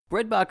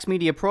Breadbox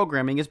Media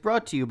programming is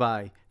brought to you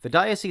by the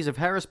Diocese of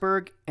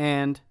Harrisburg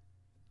and...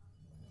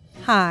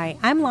 Hi,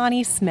 I'm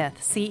Lonnie Smith,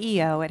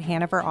 CEO at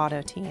Hanover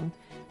Auto Team.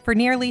 For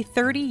nearly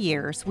 30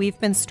 years, we've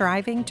been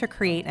striving to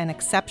create an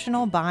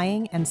exceptional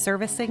buying and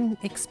servicing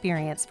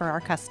experience for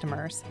our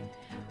customers.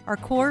 Our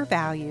core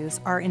values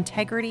are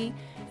integrity,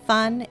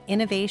 fun,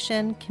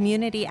 innovation,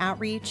 community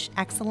outreach,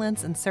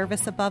 excellence, and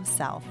service above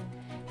self.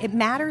 It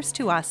matters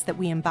to us that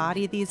we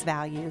embody these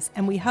values,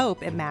 and we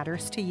hope it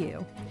matters to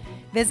you.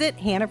 Visit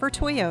Hanover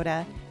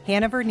Toyota,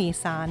 Hanover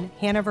Nissan,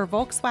 Hanover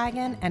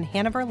Volkswagen, and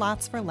Hanover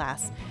Lots for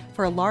Less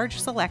for a large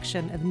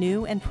selection of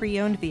new and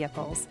pre-owned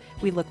vehicles.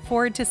 We look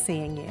forward to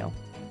seeing you.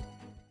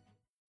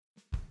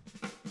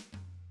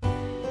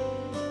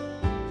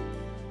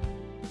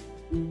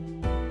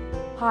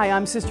 Hi,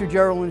 I'm Sister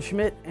Geraldine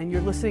Schmidt, and you're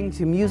listening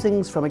to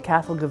Musings from a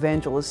Catholic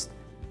Evangelist.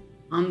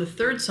 On the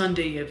third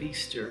Sunday of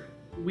Easter,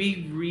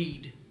 we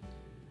read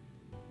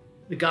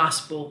the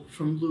Gospel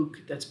from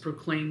Luke that's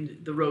proclaimed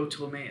the road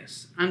to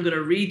Emmaus. I'm going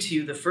to read to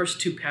you the first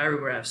two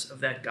paragraphs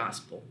of that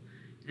Gospel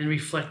and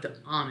reflect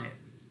on it.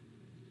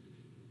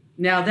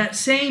 Now, that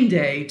same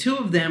day, two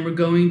of them were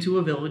going to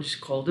a village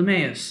called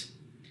Emmaus,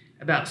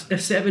 about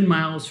 7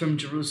 miles from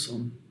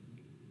Jerusalem.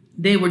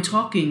 They were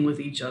talking with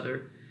each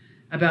other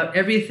about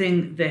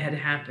everything that had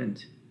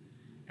happened.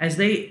 As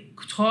they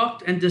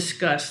talked and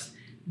discussed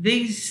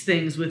these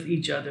things with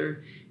each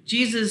other,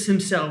 Jesus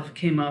himself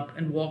came up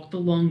and walked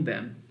along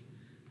them,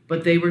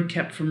 but they were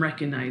kept from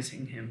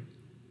recognizing him.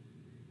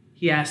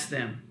 He asked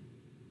them,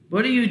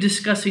 "What are you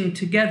discussing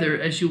together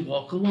as you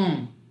walk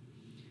along?"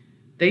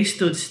 They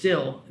stood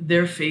still,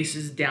 their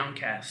faces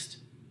downcast.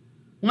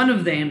 One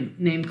of them,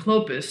 named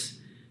Clopas,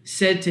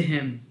 said to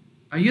him,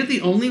 "Are you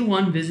the only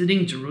one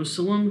visiting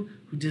Jerusalem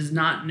who does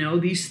not know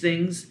these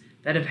things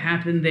that have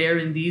happened there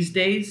in these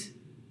days?"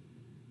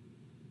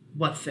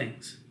 "What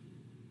things?"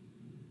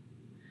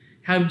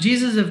 "How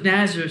Jesus of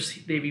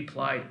Nazareth," they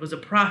replied, "was a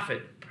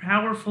prophet,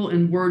 powerful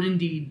in word and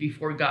deed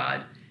before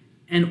God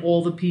and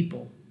all the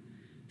people.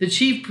 The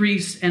chief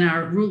priests and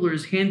our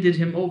rulers handed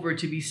him over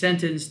to be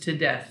sentenced to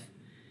death,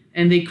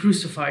 and they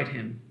crucified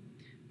him.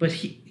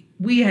 But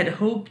we had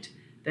hoped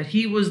that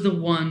he was the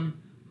one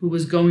who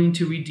was going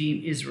to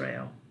redeem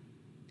Israel.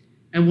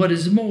 And what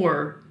is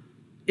more,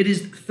 it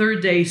is the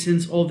third day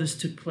since all this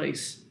took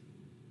place.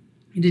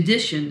 In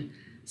addition,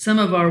 some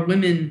of our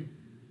women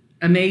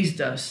amazed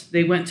us.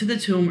 They went to the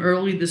tomb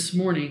early this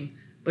morning,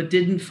 but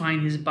didn't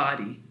find his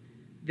body.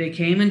 They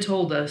came and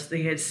told us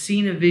they had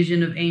seen a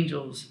vision of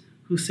angels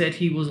who said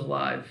he was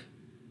alive.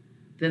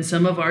 Then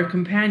some of our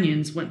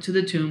companions went to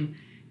the tomb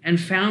and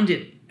found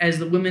it as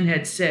the women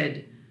had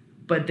said,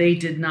 but they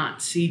did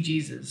not see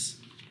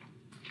Jesus."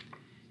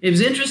 It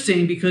was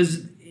interesting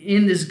because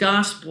in this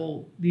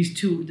gospel, these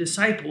two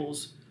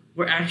disciples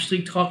were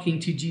actually talking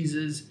to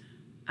Jesus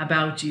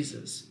about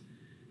Jesus.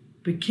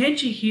 But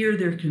can't you hear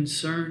their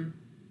concern,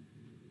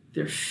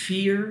 their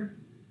fear,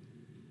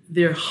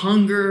 their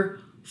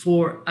hunger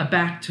for a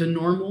back to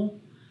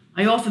normal?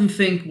 I often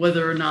think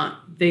whether or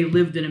not they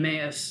lived in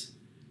Emmaus,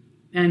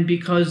 and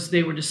because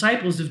they were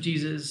disciples of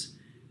Jesus,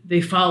 they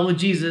followed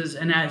Jesus,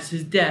 and at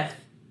his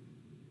death,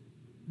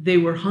 they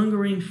were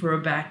hungering for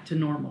a back to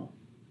normal.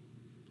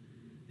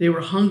 They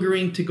were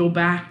hungering to go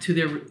back to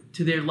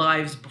their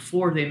lives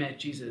before they met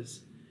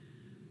Jesus.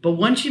 But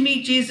once you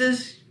meet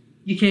Jesus,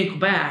 you can't go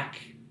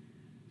back.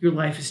 Your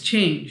life has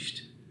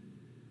changed.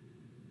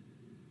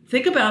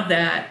 Think about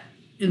that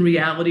in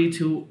reality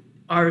to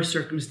our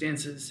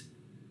circumstances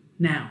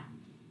now.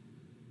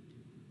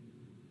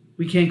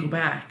 We can't go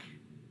back.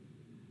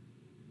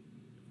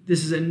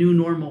 This is a new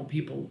normal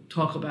people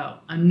talk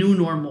about, a new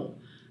normal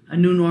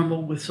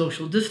with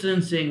social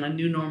distancing, a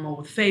new normal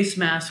with face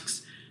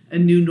masks, a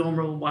new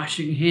normal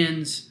washing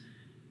hands,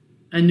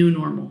 a new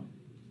normal.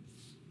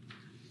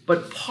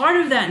 But part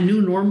of that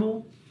new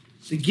normal,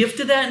 the gift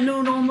of that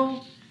new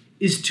normal,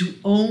 is to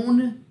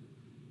own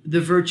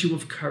the virtue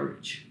of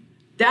courage.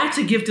 That's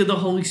a gift of the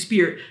Holy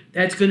Spirit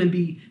that's going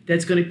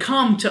to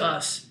come to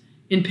us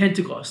in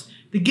Pentecost.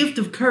 The gift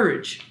of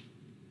courage.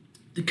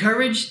 The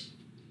courage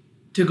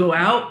to go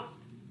out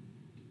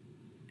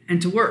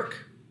and to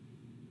work.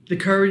 The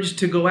courage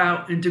to go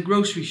out and to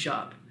grocery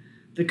shop.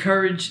 The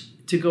courage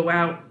to go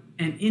out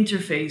and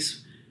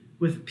interface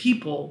with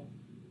people,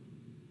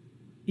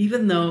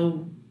 even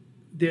though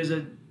there's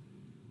a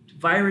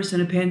virus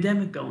and a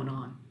pandemic going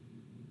on.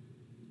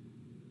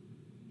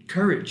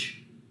 Courage.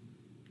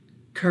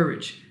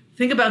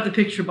 Think about the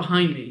picture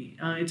behind me.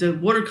 It's a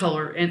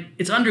watercolor, and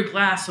it's under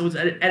glass, so it's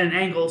at an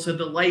angle so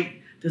the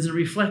light doesn't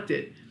reflect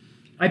it.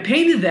 I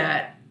painted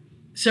that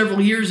several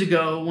years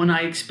ago when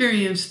I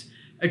experienced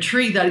a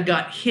tree that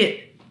got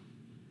hit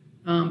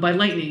by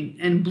lightning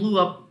and blew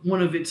up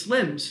one of its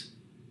limbs.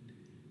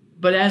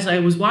 But as I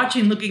was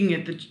looking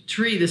at the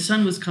tree, the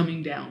sun was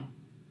coming down,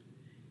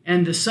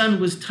 and the sun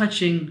was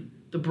touching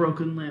the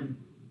broken limb.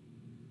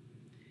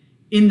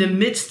 In the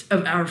midst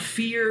of our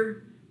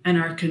fear and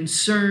our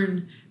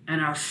concern and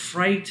our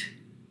fright,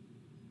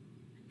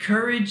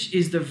 courage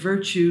is the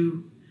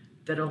virtue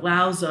that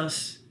allows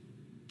us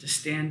to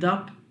stand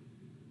up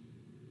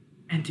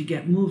and to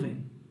get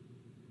moving.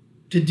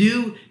 To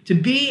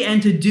be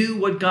and to do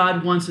what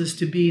God wants us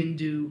to be and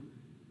do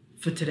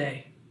for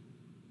today.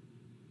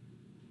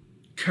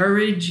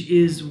 Courage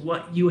is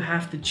what you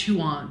have to chew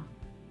on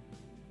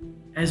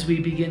as we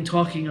begin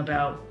talking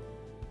about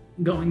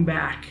going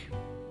back,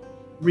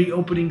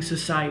 reopening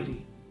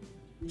society,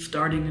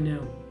 starting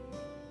anew.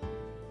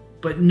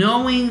 But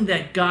knowing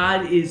that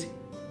God is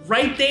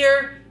right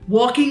there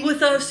walking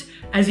with us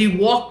as he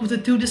walked with the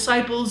two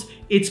disciples,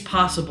 it's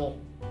possible.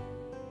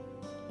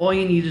 All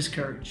you need is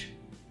courage.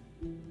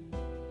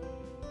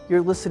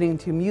 You're listening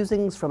to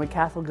Musings from a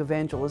Catholic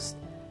Evangelist,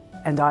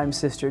 and I'm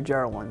Sister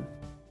Geraldine.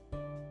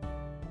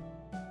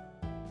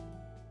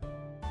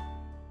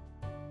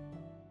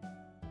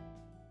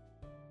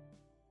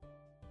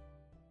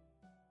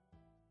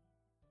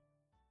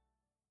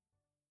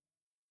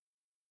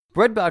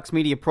 Breadbox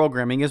Media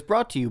programming is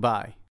brought to you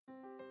by.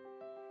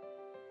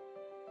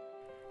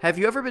 Have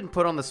you ever been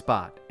put on the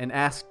spot and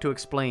asked to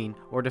explain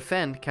or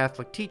defend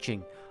Catholic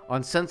teaching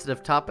on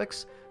sensitive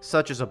topics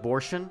such as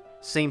abortion,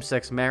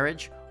 same-sex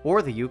marriage,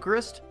 or the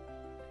Eucharist?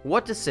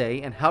 What to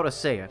Say and How to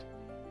Say It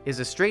is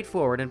a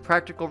straightforward and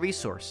practical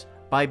resource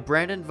by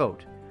Brandon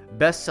Vogt,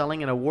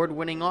 best-selling and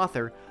award-winning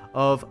author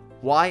of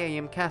Why I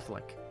Am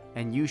Catholic,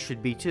 and You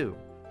Should Be Too.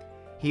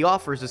 He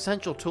offers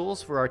essential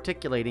tools for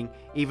articulating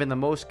even the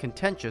most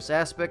contentious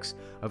aspects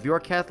of your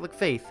Catholic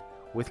faith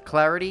with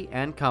clarity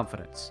and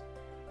confidence.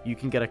 You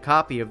can get a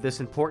copy of this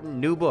important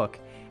new book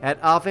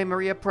at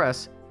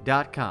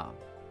AveMariaPress.com.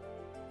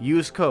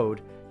 Use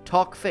code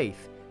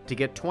TALKFAITH to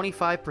get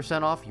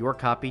 25% off your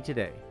copy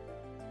today.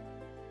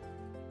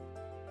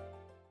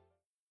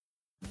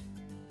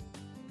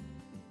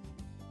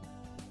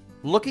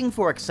 Looking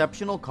for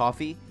exceptional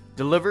coffee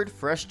delivered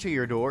fresh to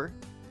your door?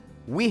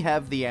 We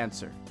have the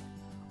answer.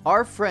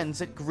 Our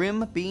friends at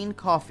Grim Bean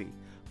Coffee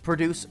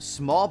produce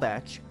small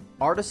batch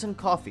artisan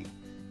coffee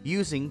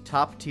using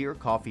top-tier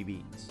coffee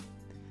beans.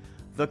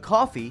 The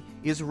coffee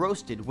is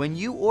roasted when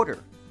you order,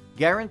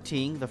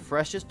 guaranteeing the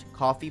freshest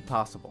coffee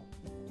possible.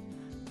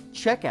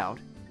 Check out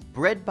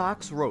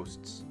Breadbox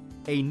Roasts,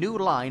 a new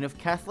line of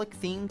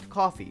Catholic-themed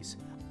coffees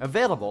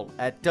available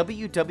at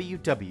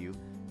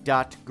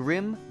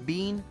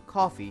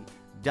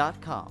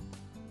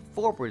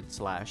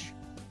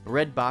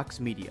www.grimbeancoffee.com/Breadbox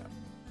Media.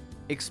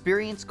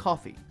 Experience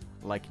coffee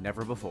like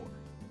never before.